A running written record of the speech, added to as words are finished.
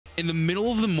in the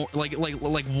middle of the like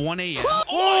 1 a.m. Oh,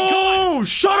 my God.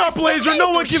 Shut up, Laser.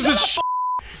 No one gives a shit.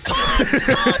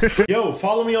 Yo,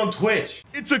 follow me on Twitch.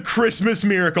 It's a Christmas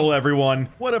miracle, everyone.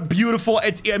 What a beautiful,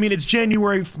 I mean, it's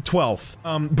January 12th,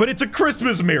 but it's a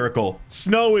Christmas miracle.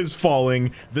 Snow is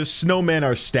falling. The snowmen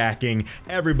are stacking.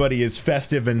 Everybody is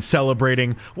festive and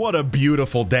celebrating. What a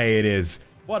beautiful day it is.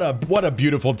 What a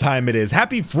beautiful time it is.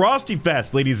 Happy Frosty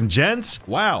Fest, ladies and gents.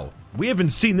 Wow. We haven't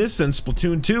seen this since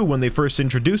Splatoon 2 when they first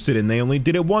introduced it, and they only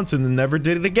did it once and then never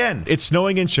did it again. It's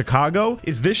snowing in Chicago.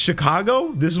 Is this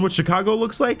Chicago? This is what Chicago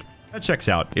looks like? That checks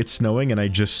out. It's snowing and I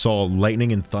just saw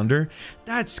lightning and thunder.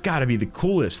 That's gotta be the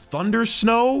coolest. Thunder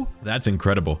snow? That's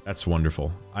incredible. That's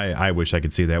wonderful. I wish I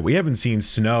could see that. We haven't seen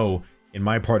snow in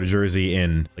my part of Jersey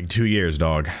in like 2 years,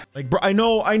 dog. Like, bro, I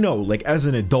know, like as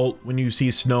an adult, when you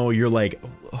see snow, you're like,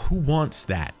 who wants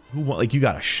that? Like, you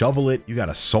gotta shovel it, you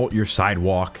gotta salt your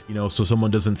sidewalk, you know, so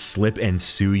someone doesn't slip and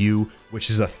sue you, which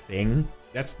is a thing.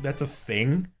 That's a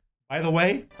thing, by the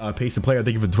way. Pace the Player,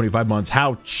 thank you for the 25 months.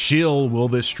 How chill will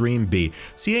this stream be?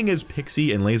 Seeing as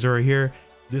Pixie and Laser are here,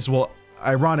 this will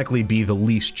ironically be the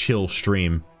least chill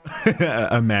stream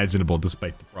imaginable,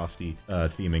 despite the Frosty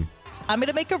theming. I'm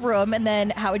gonna make a room, and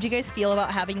then how would you guys feel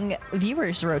about having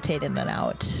viewers rotate in and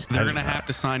out? They're gonna have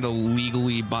to sign a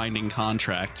legally binding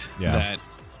contract that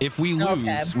if we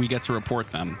lose, we get to report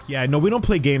them. Yeah, no, we don't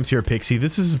play games here, Pixie.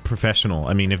 This is professional.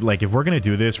 I mean, if we're gonna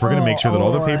do this, we're gonna make sure that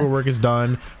all the paperwork is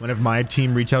done. Whenever my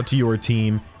team reach out to your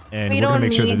team, and we're gonna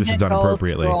make sure that this is done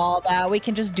appropriately. All that we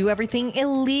can just do everything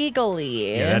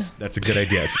illegally. Yeah, that's a good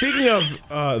idea. Speaking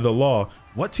of the law,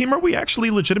 what team are we actually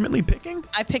legitimately picking?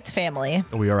 I picked family.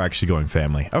 We are actually going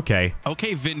family. Okay.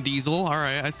 Okay, Vin Diesel. All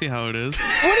right, I see how it is.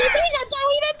 What do you mean? I thought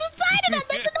we didn't decide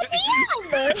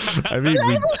it. I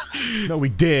mean, no, we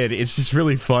did. It's just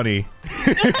really funny.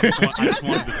 I just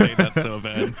wanted to say that so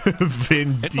bad.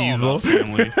 Vin Diesel.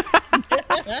 Family.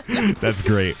 That's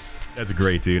great. That's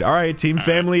great, dude. All right, team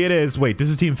family it is. Wait, this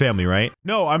is team family, right?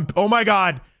 No, oh my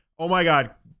God. Oh my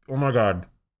God. Oh my God.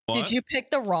 What? Did you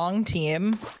pick the wrong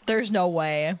team? There's no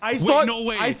way. No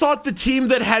way. I thought the team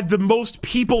that had the most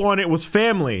people on it was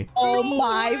family. Oh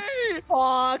my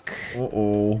fuck.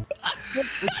 Uh-oh.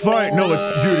 It's fine. No,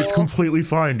 dude, it's completely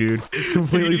fine, dude. It's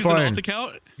completely fine. An alt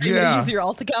account? Are you gonna use your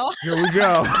alt account? Here we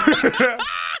go.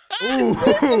 Ooh.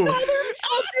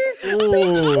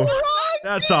 Ooh.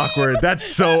 That's awkward. That's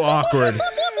so awkward.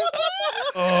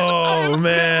 Oh,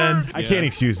 man. I can't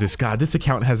excuse this. God, this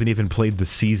account hasn't even played the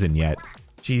season yet.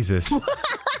 Jesus. Do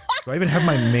I even have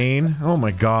my main? Oh my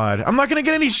God. I'm not gonna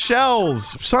get any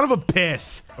shells. Son of a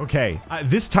piss. Okay.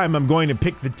 This time I'm going to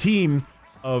pick the team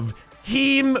of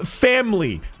Team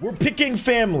Family. We're picking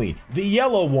family. The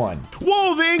yellow one.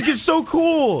 Whoa, the ink is so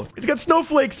cool. It's got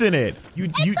snowflakes in it.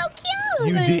 It's so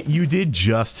cute. You did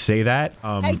just say that.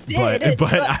 I did,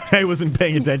 but I wasn't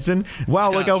paying attention.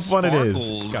 Wow, look how fun it is.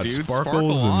 It's got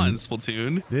sparkles on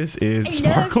Splatoon. This is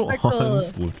Sparkle on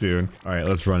Splatoon. All right,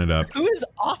 let's run it up. Who is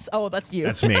awesome? Oh, that's you.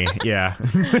 That's me. Yeah.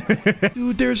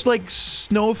 Dude, there's like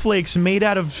snowflakes made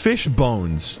out of fish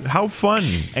bones. How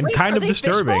fun and kind of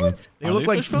disturbing. They look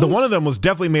like the one of them was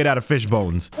definitely made out of fish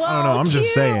bones. Whoa, I don't know. I'm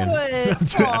just saying.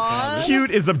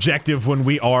 Cute is objective when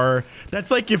we are. That's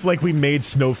like if we made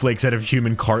snowflakes out of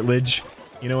human cartilage.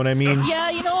 You know what I mean? Yeah,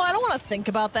 you know, I don't want to think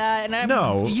about that. And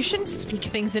No. You shouldn't speak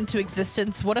things into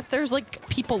existence. What if there's like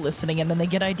people listening and then they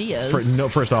get ideas?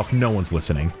 First off, no one's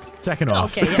listening. Second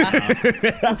off, okay, yeah,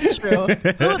 that's true.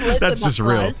 That's just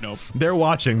real. Nope. They're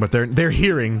watching, but they're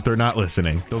hearing. They're not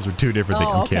listening. Those are two different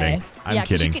things. I'm kidding. I'm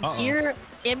kidding. You can hear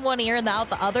in one ear and out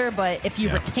the other, but if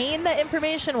you retain the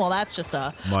information, well, that's just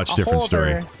a much different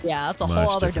story. Yeah, that's a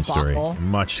whole other debacle.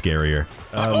 Much scarier.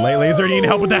 LightLazer, you need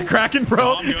help with that Kraken,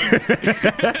 bro?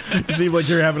 You seem like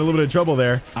you're having a little bit of trouble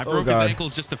there. I broke his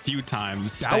ankles just a few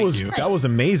times. That was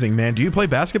amazing, man. Do you play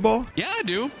basketball? Yeah, I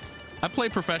do. I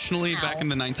played professionally back in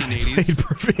the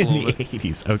 1980s. In the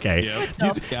 80s. Okay.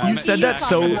 Yep. You said that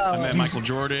so. I met Michael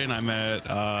Jordan. I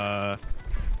met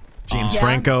James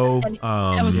Franco.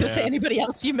 I was gonna say anybody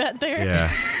else you met there.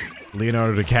 Yeah.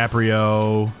 Leonardo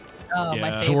DiCaprio. Oh, my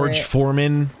favorite. George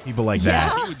Foreman. People like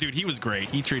that. Dude, he was great.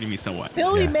 He treated me so well.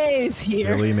 Billy Mays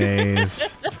here. Billy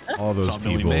Mays. All those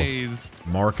people. Billy Mays.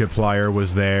 Markiplier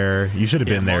was there. You should have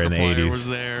been there in the 80s. Was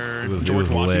there. George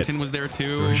Washington was there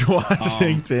too. George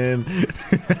Washington.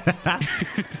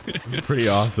 It was pretty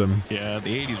awesome. Yeah,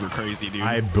 the 80s were crazy, dude.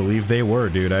 I believe they were,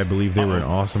 dude. I believe they were an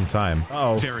awesome time.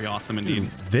 Oh, very awesome indeed.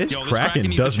 This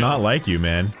Kraken does not like you,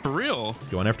 man. For real? real. He's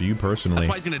going after you personally. That's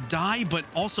why he's gonna die, but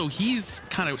also he's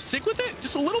kind of sick with it,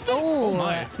 just a little bit. Oh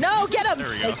my! No, get him!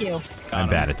 Thank you. I'm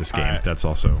bad at this game. That's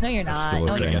also. No, you're not. Still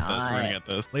No, okay. you're We're gonna get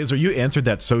this. LightLazer, you answered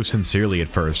that so sincerely at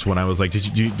first when I was like,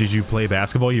 did you play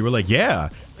basketball? You were like, yeah.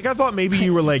 Like I thought maybe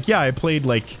you were like, yeah, I played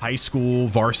like high school,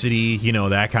 varsity, you know,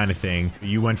 that kind of thing.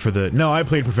 You went for the no, I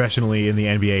played professionally in the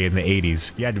NBA in the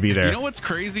 80s. You had to be there. You know what's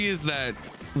crazy is that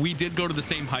we did go to the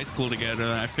same high school together,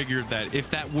 and I figured that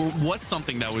if that was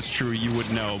something that was true, you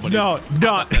would know. But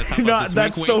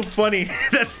that's so funny.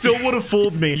 That still would have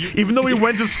fooled me. Even though we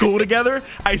went to school together,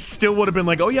 I still would have been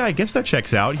like, oh yeah, I guess that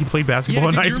checks out. He played basketball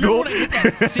in high school. When I hit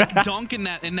that sick dunk in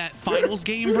that finals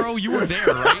game, bro? You were there,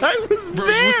 right? I was bro,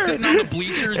 there. You were sitting on the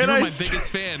bleachers. You were my biggest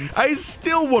fan. I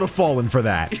still would have fallen for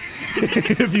that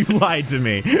if you lied to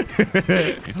me.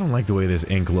 I don't like the way this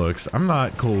ink looks. I'm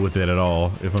not cool with it at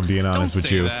all, if I'm being honest with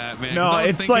you. That, man, no,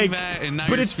 it's like,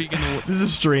 but this is a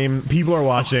stream. People are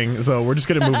watching, so we're just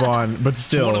gonna move on. But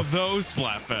still, one of those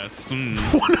Splatfests.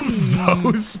 One of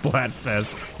those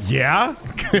Splatfests. Yeah.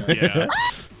 Yeah.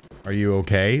 Are you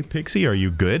okay, Pixie? Are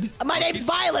you good? My name's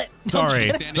Violet.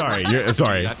 Sorry.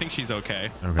 Sorry. I think she's okay.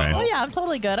 Okay. Oh yeah, I'm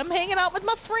totally good. I'm hanging out with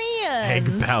my friends.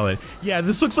 Egg palette. Yeah,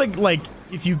 this looks like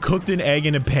if you cooked an egg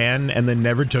in a pan and then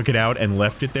never took it out and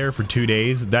left it there for 2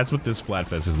 days. That's what this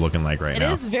Splatfest is looking like right now.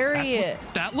 It is very.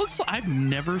 That looks like I've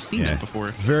never seen that before.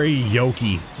 It's very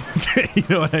yolky. You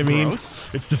know what I mean? Gross.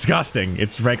 It's disgusting.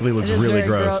 It frankly looks really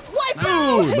gross.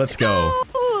 Ooh, let's go.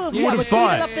 Who would have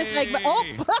thought?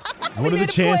 What are the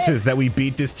chances that we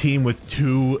beat this team with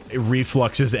 2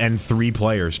 refluxes and 3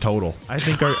 players total? I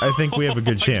think we have a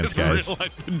good chance, guys.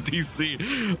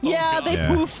 DC. Yeah, they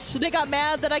poofed. They got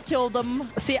mad that I killed them.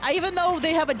 See, even though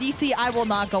they have a DC, I will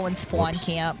not go in spawn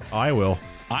camp. I will.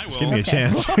 Just give me a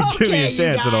chance. Okay, give me a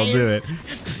chance and I'll do it.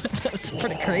 That's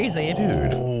pretty crazy.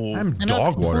 Dude, I'm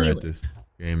dog water at this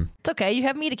game. It's okay. You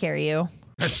have me to carry you.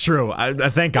 That's true. I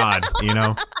thank God, you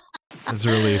know. It's a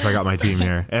relief I got my team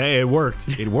here. Hey, it worked.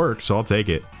 It worked, so I'll take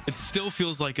it. It still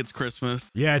feels like it's Christmas.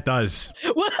 Yeah, it does.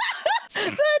 What? The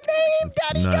name,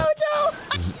 Daddy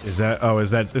Gojo. Is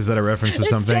that a reference to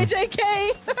something? It's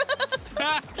JJK.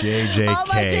 JJK. All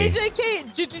my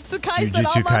JJK. Jujutsu Kaisen. Jujutsu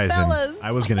all my Kaisen. fellas.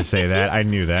 I was gonna say that. I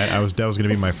knew that. That was gonna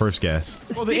be my first guess.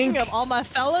 Speaking of all my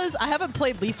fellas, I haven't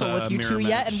played Lethal with you two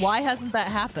yet, and why hasn't that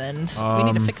happened? We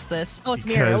need to fix this. Oh, it's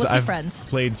Mirror. Let's be friends. I've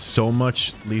played so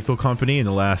much Lethal Company in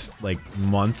the last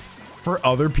month for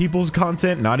other people's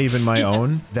content, not even my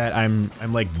own, that I'm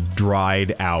like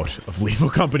dried out of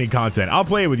Lethal Company content. I'll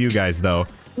play it with you guys though.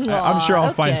 I'm sure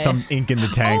I'll find some ink in the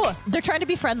tank. Oh, they're trying to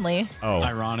be friendly. Oh,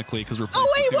 ironically, because we're. Oh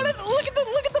wait, look at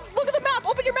the map.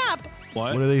 Open your map.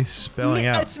 What? What are they spelling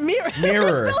out? It's mirror. Mirror.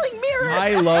 We're spelling mirror.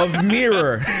 I love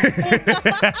mirror.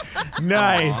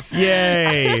 Nice.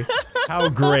 Yay. How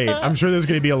great. I'm sure there's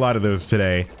going to be a lot of those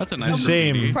today. That's a nice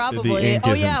shame Probably. that the ink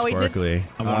isn't sparkly.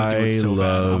 I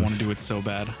want to do it so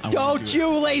bad. Don't you,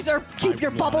 Laser. Keep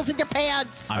your bubbles in your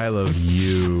pants. I love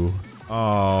you.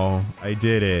 Oh, I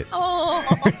did it. Oh.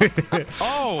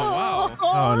 Oh, wow.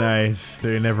 Oh, nice.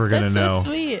 They're never going to know. That's so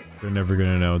sweet. They're never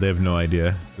going to know. They have no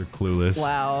idea. They're clueless.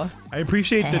 Wow. I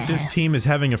appreciate that this team is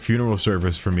having a funeral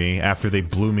service for me after they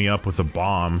blew me up with a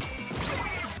bomb.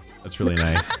 That's really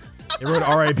nice. They wrote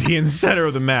RIP in the center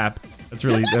of the map. That's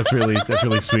really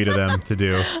sweet of them to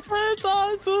do. That's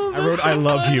awesome. I wrote I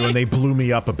love you and they blew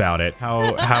me up about it.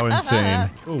 How insane.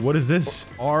 Oh, what is this?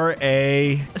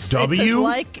 R-A-W?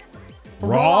 Like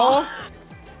Raw?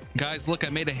 Guys, look, I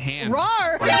made a hand.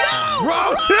 Rawr! No!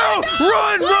 Raw! No!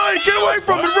 Run! Get away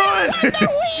from it! Run!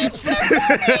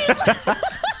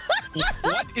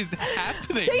 What is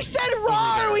happening? They said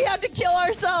raw. We have to kill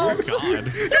ourselves. Oh,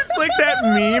 God. It's like that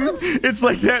meme. It's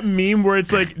like that meme where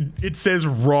it's like it says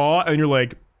raw and you're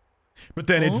like, but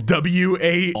then it's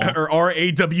W-A or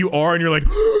R-A-W-R and you're like.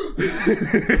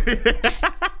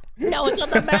 No, it's on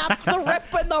the map. The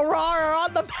rip and the raw are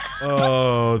on the map.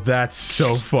 Oh, that's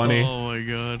so funny. Oh my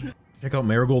God. Check out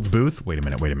Marigold's booth. Wait a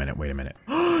minute.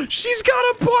 She's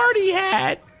got a party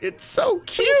hat. It's so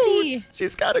cute. Crazy.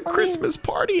 She's got a Christmas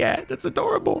party hat. That's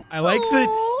adorable. I like that.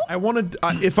 I wanted,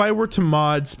 if I were to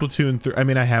mod Splatoon 3, I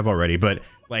mean, I have already, but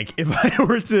like if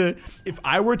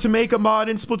I were to make a mod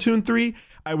in Splatoon 3,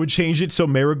 I would change it so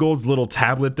Marigold's little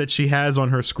tablet that she has on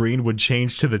her screen would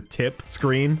change to the tip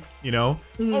screen, you know?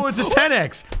 Oh, it's a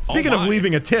 10x. Speaking of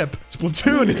leaving a tip,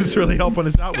 Splatoon is really helping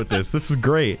us out with this. This is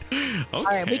great. Okay. All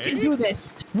right, we can do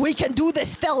this. We can do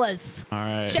this, fellas. All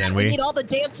right. Chat, we need all the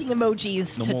dancing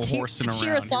emojis to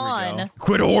cheer us on.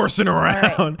 Quit horsing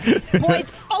around. Right. Boys,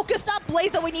 focus up.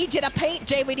 Blazer, we need you to paint.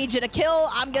 Jay, we need you to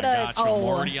kill. I'm gonna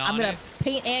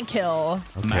paint and kill.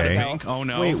 Okay. Oh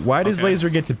no. Wait, why does Laser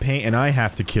get to paint and I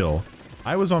have to kill?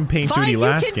 I was on paint duty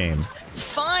last game.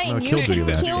 Fine, no, you kill duty can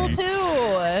last kill game.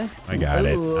 too. I got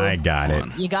it. I got it.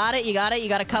 You got it. You got it. You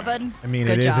got it covered. I mean,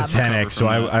 Good it is job. a 10x, so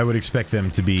I would expect them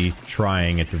to be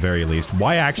trying at the very least.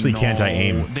 Why actually can't I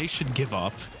aim? They should give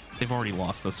up. They've already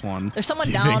lost this one. There's someone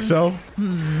You down. think so?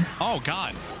 Oh,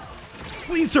 God.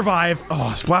 Please survive.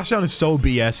 Oh, Splashdown is so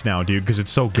BS now, dude, because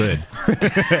it's so good.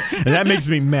 And that makes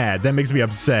me mad. That makes me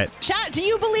upset. Chat, do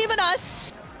you believe in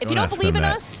us? If you don't believe in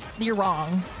us, you're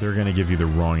wrong. They're going to give you the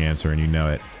wrong answer, and you know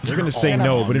it. They're going to say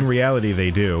no, but in reality, they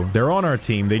do. They're on our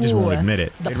team. They just won't admit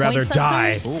it. They'd rather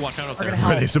die Watch out up there.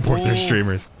 before they support their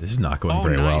streamers. This is not going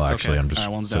very well, actually. I'm just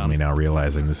suddenly now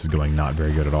realizing this is going not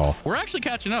very good at all. We're actually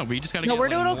catching up. We just got to No, we're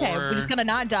doing okay. We're just going to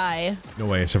not die. No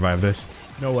way I survived this.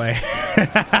 No way.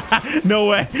 No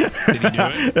way. Did he do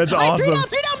it? That's awesome. 3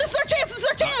 down. This is our chance. This is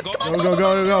our chance. Come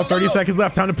on, Go. 30 seconds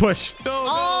left. Time to push.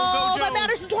 All that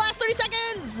matters is the last 30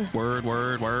 seconds.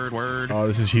 Word. Oh,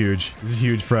 this is huge. This is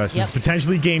huge for us. This is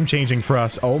potentially game-changing for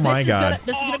us. Oh my god.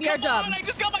 This is gonna be our job. I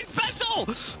just got my special.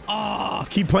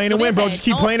 Just keep playing to win, bro. Just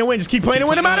keep playing to win. Just keep playing to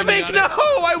win. I'm out of ink. No,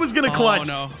 I was gonna clutch.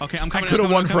 Oh no. Okay, I'm coming. I could have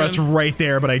won for us right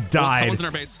there, but I died. Someone's in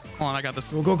our base. Hold on, I got this.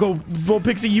 Go. Volt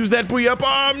Pixie, use that buoy up.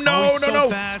 No.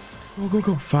 Fast.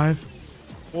 Go. 5,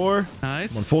 4.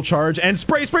 Nice. One full charge and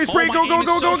spray. Go.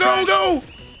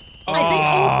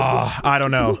 I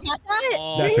don't know.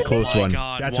 That's a close one.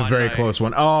 That's a very close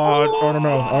one. I don't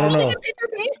know. They didn't paint their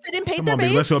base. They didn't paint their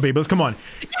base. Let's go, baby. Let's come on.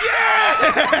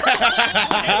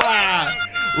 Yeah!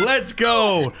 Let's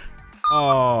go.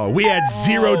 Oh, we had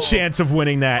 0 chance of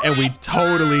winning that, and we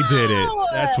totally did it.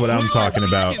 That's what I'm talking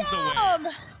about.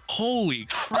 Holy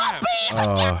crap.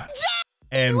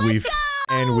 And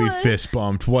we fist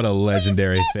bumped. What a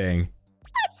legendary thing.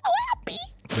 I'm so happy.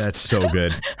 That's so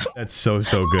good. That's so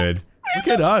good. Look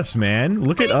at us, man.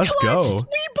 Look at us go. We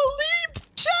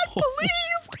believed. Chat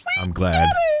believed. I'm glad.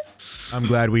 I'm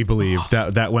glad we believed.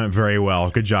 That went very well.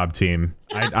 Good job, team.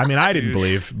 I mean, I didn't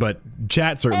believe, but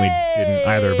chat certainly didn't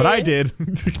either, but I did.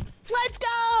 Let's go.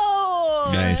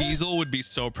 Nice. Diesel would be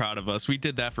so proud of us. We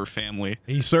did that for family.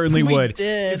 He certainly would.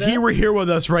 Did. If he were here with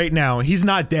us right now, he's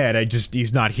not dead.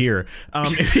 He's not here.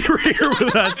 If he were here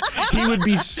with us, he would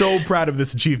be so proud of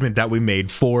this achievement that we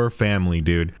made for family,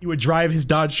 dude. He would drive his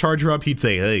Dodge Charger up. He'd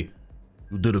say, "Hey,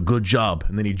 you did a good job,"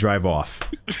 and then he'd drive off.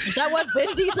 Is that what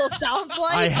Vin Diesel sounds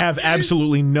like? I have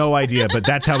absolutely no idea, but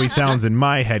that's how he sounds in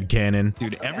my head canon.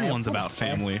 Dude, everyone's about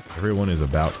family. Everyone is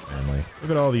about family.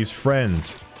 Look at all these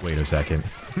friends. Wait a second.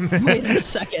 Wait a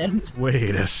second.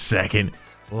 Wait a second.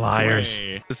 Liars.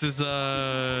 Wait. This is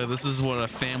what a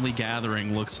family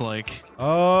gathering looks like.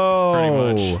 Oh. Pretty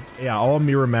much. Yeah, all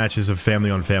mirror matches of family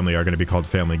on family are going to be called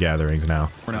family gatherings now.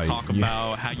 We're going to talk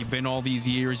about how you've been all these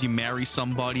years, you marry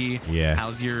somebody. Yeah.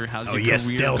 How's your Oh, you're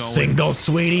still single,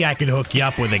 sweetie? I can hook you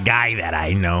up with a guy that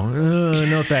I know.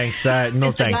 No thanks. No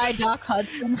Is thanks. the guy Doc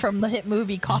Hudson from the hit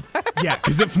movie Car? Yeah,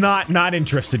 because if not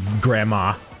interested,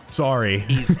 Grandma. Sorry.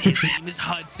 His name is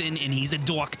Hudson, and he's a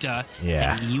doctor.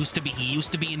 Yeah. And he used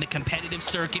to be in the competitive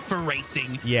circuit for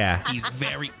racing. Yeah. He's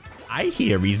very. I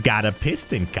hear he's got a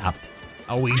piston cup.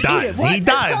 Oh, he does. He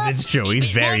does. It's true. He's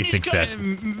very successful.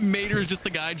 Mater's just the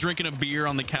guy drinking a beer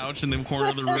on the couch in the corner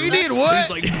of the room. He did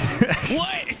what? He's like,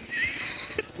 what?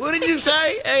 What did you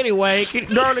say? Anyway,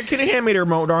 darling, can you hand me the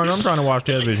remote, darling? I'm trying to watch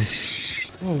television.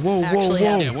 Whoa.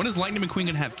 Yeah, when is Lightning McQueen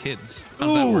gonna have kids?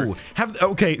 How's that work?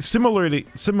 Okay,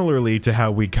 similarly to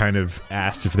how we kind of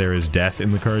asked if there is death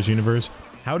in the Cars universe,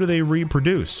 how do they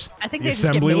reproduce? I think the they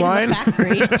assembly line? just get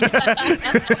made in the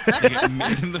factory. They get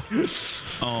made in the...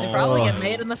 They probably get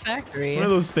made in the factory. One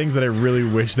of those things that I really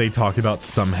wish they talked about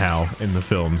somehow in the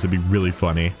films. It'd be really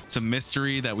funny. It's a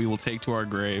mystery that we will take to our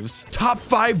graves. Top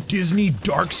 5 Disney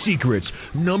dark secrets.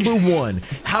 Number 1,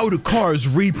 how do cars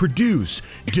reproduce?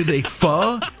 Do they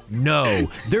pho? No,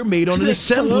 they're made on an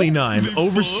assembly line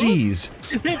overseas.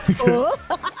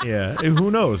 Yeah,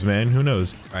 who knows, man? Who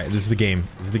knows? All right, this is the game.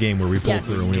 This is the game where we pull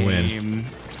through and we win.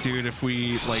 Dude, if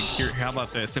we, like, here, how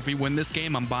about this? If we win this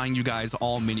game, I'm buying you guys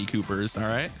all Mini Coopers, all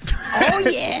right? Oh,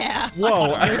 yeah.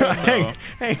 Whoa, hang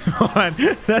on.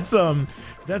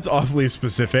 That's awfully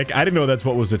specific. I didn't know that's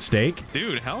what was at stake.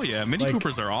 Dude, hell yeah. Mini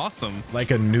Coopers are awesome.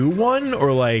 Like a new one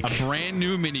or like... A brand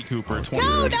new Mini Cooper.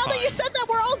 No, now that you said that,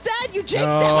 we're all dead. You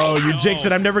jinxed it. Oh, you jinxed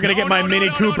it. I'm never going to get my Mini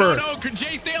Cooper. No,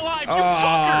 Jay, stay alive. You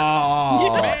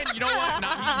fucker. Man, you know what?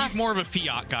 He's more of a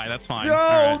Fiat guy. That's fine.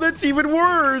 No, that's even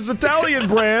worse. Italian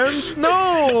brands.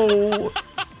 No.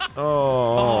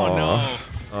 Oh, no.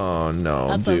 Oh, no,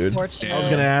 that's dude. Unfortunate. I was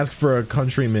going to ask for a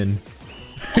Countryman.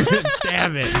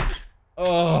 Damn it.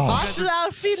 Oh.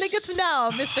 How's feeling it now,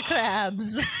 Mr.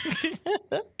 Krabs?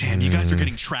 Damn, you guys are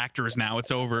getting tractors now.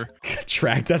 It's over.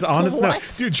 That's honest. No,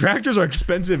 dude, tractors are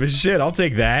expensive as shit. I'll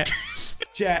take that.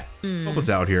 Chat, help us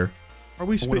out here. Are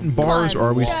we spitting bars or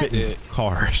are we spitting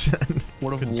cars?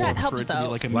 What if help us out.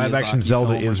 Like live action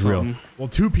Zelda is real. Well,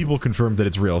 2 people confirmed that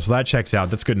it's real, so that checks out.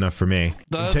 That's good enough for me.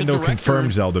 Nintendo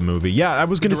confirmed Zelda movie. Yeah, I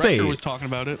was gonna say. The director was talking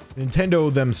about it.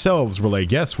 Nintendo themselves were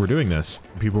like, yes, we're doing this.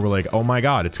 People were like, oh my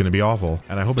god, it's gonna be awful,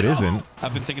 and I hope it isn't.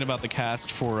 I've been thinking about the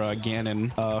cast for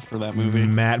Ganon for that movie.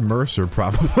 Matt Mercer,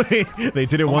 probably. They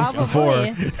did it once before.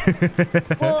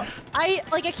 Well, I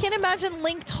can't imagine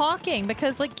Link talking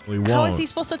because how is he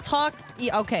supposed to talk?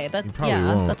 Yeah, okay, that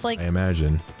won't, that's like I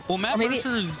imagine. Well, Matt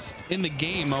Mercer's in the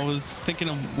game. I was thinking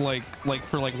of like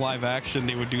for live action,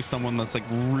 they would do someone that's like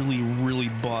really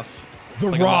buff. The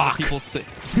Rock. People say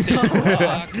The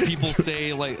Rock. People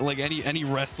say like any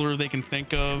wrestler they can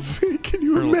think of. Can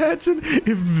you imagine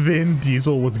if Vin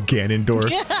Diesel was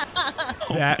Ganondorf?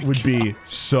 That would be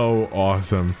so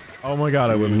awesome. Oh my god,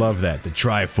 I would love that. The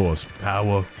Triforce,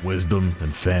 power, wisdom,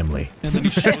 and family. And then he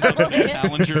shows up with the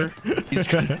Challenger.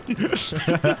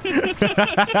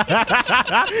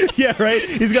 Yeah, right?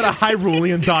 He's got a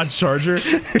Hyrulean Dodge Charger.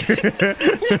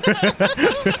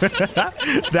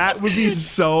 That would be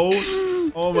so...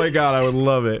 Oh my god, I would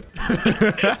love it.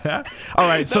 All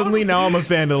right, suddenly now I'm a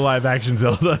fan of the live action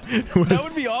Zelda. That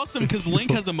would be awesome because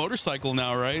Link has a motorcycle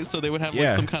now, right? So they would have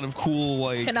like some kind of cool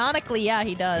like canonically, yeah,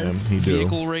 he does.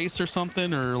 Vehicle race or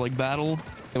something, or like battle.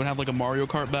 They would have like a Mario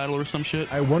Kart battle or some shit.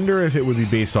 I wonder if it would be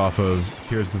based off of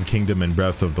Tears of the Kingdom and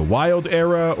Breath of the Wild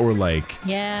era, or like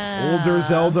older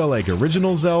Zelda, like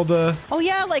original Zelda. Oh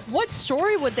yeah, like what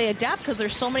story would they adapt? Because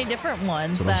there's so many different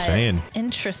ones. That's what I'm saying.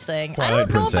 Interesting. Twilight I don't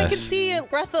know Princess. if I could see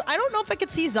I don't know if I could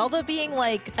see Zelda being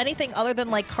like anything other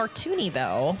than like cartoony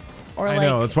though. Or I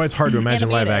know, that's why it's hard to imagine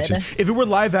live action. If it were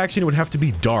live action, it would have to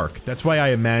be dark. That's why I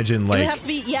imagine like... It would have to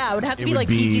be, it would have to be like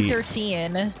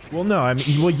PG-13. Well, no, I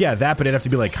mean, well, yeah, that, but it'd have to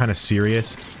be like kind of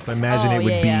serious. So I imagine it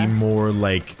would be more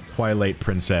like Twilight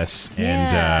Princess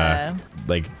and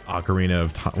like Ocarina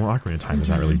of Time. Well, Ocarina of Time is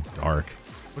not really dark.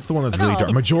 What's the one that's really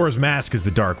dark? Majora's Mask is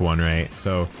the dark one, right?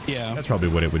 So that's probably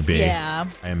what it would be. Yeah.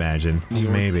 I imagine.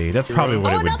 Maybe. That's probably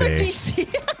what it would be. DC.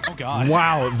 Oh, God.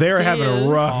 Wow, they're having a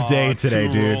rough day today,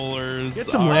 dude. Get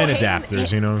some LAN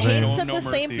adapters, you know what I'm saying? Hayden said the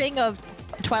same thing of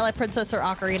Twilight Princess or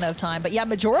Ocarina of Time. But yeah,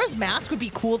 Majora's Mask would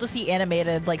be cool to see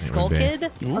animated, like Skull Kid.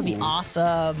 That would be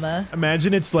awesome.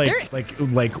 Imagine it's like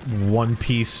One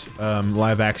Piece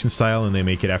live action style and they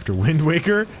make it after Wind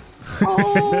Waker.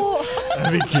 Oh,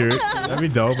 that'd be cute. That'd be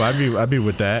dope. I'd be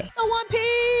with that. The One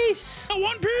Piece. The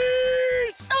One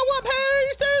Piece. The One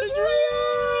Piece is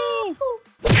real.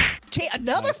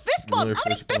 Another fist bump. How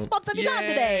many fist bumps have you gotten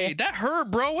today? That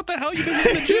hurt, bro. What the hell? You been in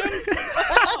the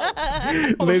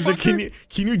gym? Laser,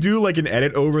 can you do like an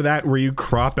edit over that where you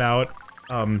crop out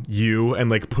you and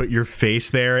like put your face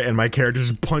there and my character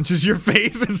just punches your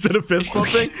face instead of fist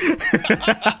bumping?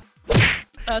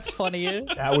 That's funny.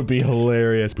 That would be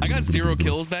hilarious. I got 0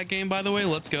 kills that game, by the way.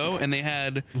 Let's go. And they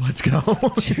had 2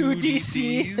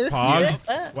 DCs. Pog?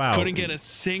 Yeah. Wow. Couldn't get a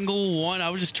single one. I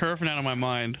was just turfing out of my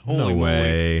mind. Holy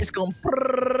way. Just going.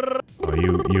 Oh,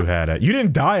 you had it. You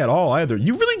didn't die at all either.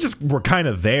 You really just were kind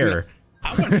of there.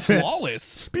 I went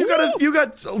flawless. You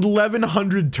got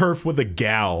 1100 turf with a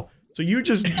gal. So you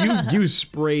just you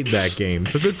sprayed that game.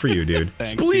 So good for you, dude.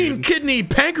 Thanks, Spleen, dude. kidney,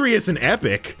 pancreas, and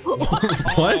epic. What?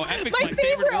 Oh, my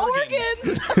favorite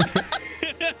organs.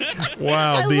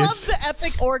 Wow, I love the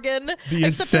epic organ. The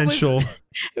essential.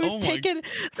 It was taken.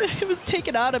 It was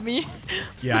taken out of me.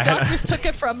 Yeah, the doctors took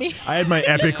it from me. I had my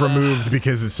epic removed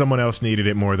because someone else needed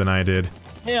it more than I did.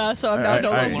 Yeah, so I'm not no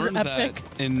longer learned epic.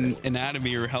 That in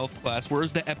anatomy or health class. Where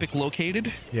is the epic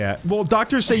located? Yeah, well,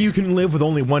 doctors say you can live with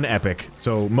only 1 epic,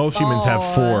 so most humans have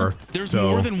 4. There's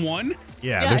more than 1?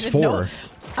 Yeah, there's 4.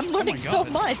 I'm learning so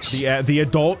much. The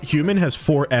adult human has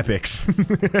 4 epics.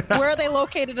 Where are they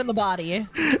located in the body?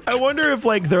 I wonder if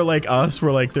like they're like us,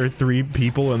 where like they're 3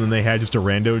 people and then they had just a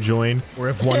rando join, or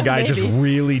if one guy just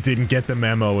really didn't get the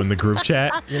memo in the group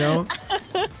chat, you know?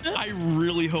 I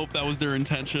really hope that was their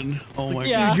intention. Oh my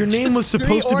god. Dude, your name was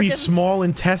supposed to be small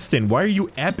intestine. Why are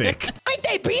you epic? Wait,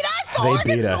 they beat us? They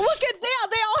beat us. Look at that.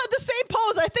 They all had the same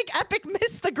pose. I think Epic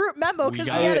missed the group memo because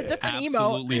they had a different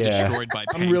emote. Destroyed by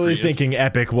Pancreas. I'm really thinking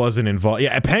Epic wasn't involved.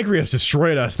 Yeah, Pancreas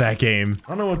destroyed us that game. I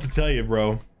don't know what to tell you,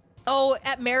 bro. Oh,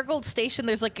 at Marigold Station,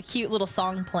 there's like a cute little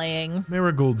song playing.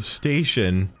 Marigold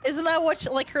Station? Isn't that what,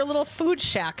 like her little food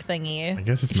shack thingy? I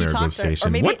guess it's Marigold Station.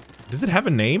 Or maybe what? Does it have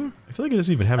a name? I feel like it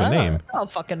doesn't even have a name. I don't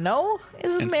fucking know.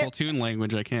 In Splatoon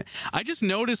language, I can't. I just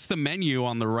noticed the menu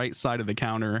on the right side of the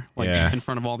counter, like in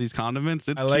front of all these condiments.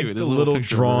 It's I like cute. the little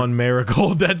drawn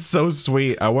marigold. That's so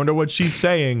sweet. I wonder what she's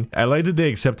saying. I like that they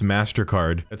accept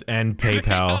MasterCard and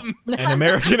PayPal and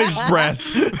American Express.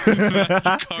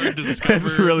 MasterCard, Discover.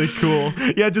 That's really cool.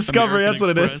 Yeah, Discover.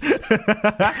 American that's Express. what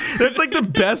it is. That's like the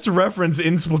best reference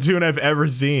in Splatoon I've ever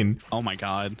seen. Oh my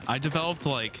god. I developed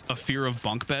like a fear of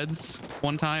bunk beds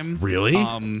one time. Really?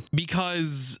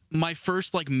 Because my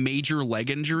first like major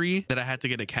leg injury that I had to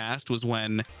get a cast was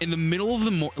when in the middle of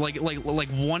the like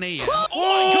 1 a.m. Oh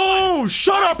my god!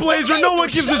 Shut up, Laser! No one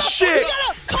gives a shit!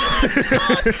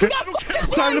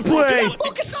 Time to play!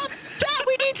 Focus up! Chat,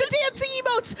 we need the dancing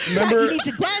emotes! Remember, Chat, you need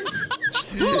to dance!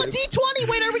 Roll a d20!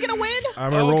 Wait, are we gonna win?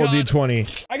 I'm gonna roll a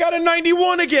d20. I got a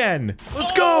 91 again!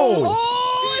 Let's go!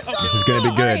 Oh, let's go! This is gonna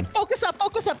be good. All right, focus up,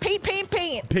 focus up. Paint, paint,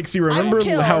 paint. Pixie, remember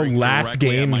how last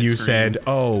game you said,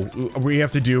 oh, we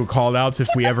have to do call-outs if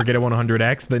we ever get a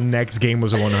 100x? The next game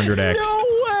was a 100x. No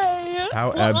way!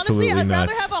 How absolutely honestly,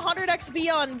 nuts. I'd rather have a 100x be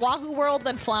on Wahoo World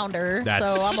than Flounder.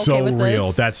 That's so I'm okay with real.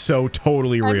 this. That's so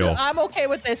totally real. I'm okay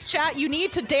with this. Chat, you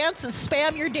need to dance and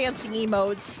spam your dancing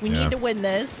emotes. We need to win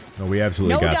this. No, we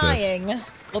absolutely got dying. this.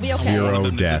 We'll be okay.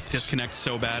 0 deaths. Disconnect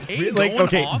so bad. Hey, like,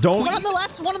 okay, don't. One on the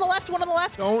left. One on the left. One on the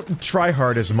left. Don't try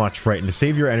hard as much, Frighten, to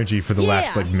save your energy for the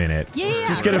last like minute.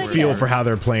 Just get a feel for how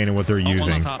they're playing and what they're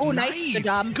using. Oh, nice. Good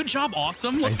job. Good job.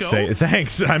 Awesome. Let's go. Say,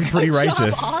 thanks. I'm pretty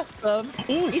righteous. Awesome.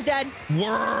 He's dead.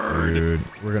 Word. Dude,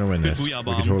 we're gonna win this. We can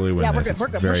totally win this. We're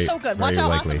good. We're so good. Watch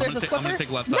out, Awesome. There's a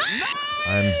Swiffer.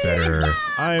 I'm better.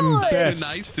 I'm best.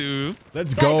 Nice, Sue.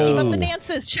 Let's Guys, go. keep up the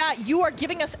dances, chat. You are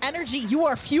giving us energy. You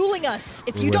are fueling us.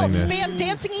 If you don't spam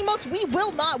dancing emotes, we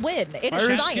will not win. It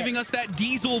is science. Giving us that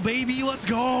diesel, baby. Let's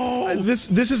go.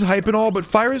 This is hype and all, but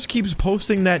Fires keeps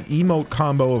posting that emote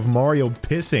combo of Mario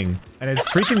pissing, and it's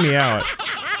freaking me out.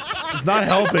 It's not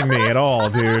helping me at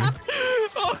all, dude.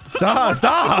 Stop!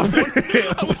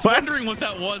 I was wondering what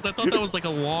that was. I thought that was like a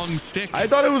long stick. I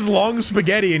thought it was long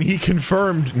spaghetti, and he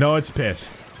confirmed, no, it's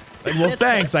piss. Like, well,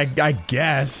 thanks, I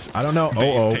guess. I don't know.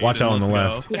 Watch out on the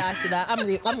left. Yeah, I see that. I'm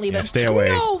leaving. Yeah, stay away.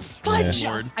 No, fudge.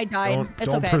 I died.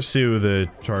 It's okay. Don't pursue the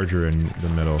charger in the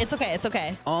middle. It's okay. It's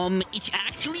okay. It's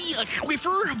actually a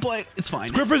Squiffer, but it's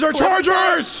fine. Squiffers are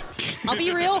chargers! I'll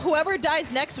be real. Whoever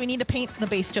dies next, we need to paint the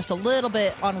base just a little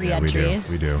bit on re-entry.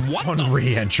 We do. On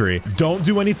re-entry. Don't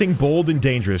do anything bold and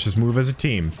dangerous. Just move as a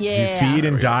team. Yeah. If you feed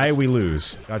and die, we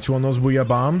lose. Got you on those booyah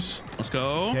bombs? Let's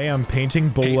go. Okay, I'm painting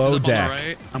below deck.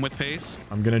 Right. I'm with pace.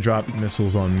 I'm gonna drop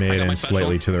missiles on mid and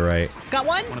slightly to the right. Got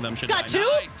one. One of them should Got die. two.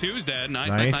 Nice. Two's dead.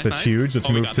 Nice. That's huge. Let's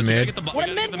move to mid. One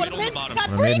in mid. One in mid. Got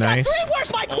three. Got three.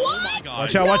 Where's my quad?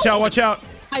 Watch out! Watch out! Watch out!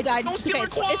 I died. It's okay.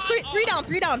 It's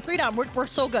three down. We're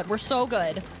so good. We're so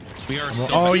good. We are.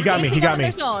 Oh, he got me. He got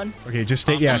me. Okay, just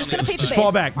stay. Yeah, just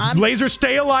fall back. Laser,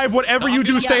 stay alive. Whatever you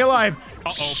do, stay alive.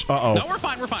 Uh-oh. No, we're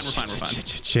fine. We're fine.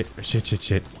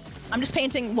 Shit. I'm just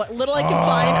painting what little I can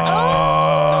find.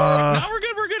 No, we're good.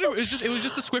 It was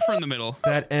just a Swiffer in the middle.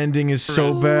 That ending is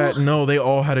so bad. No, they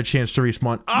all had a chance to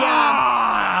respawn.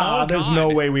 Yeah. There's no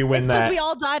way we win that. It's because we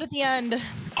all died at the end.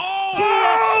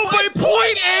 Oh, by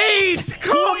 0.8!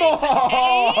 Come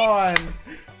on!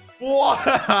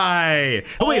 Why?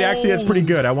 Oh, wait, actually, that's pretty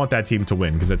good. I want that team to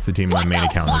win because that's the team my main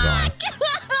account is on.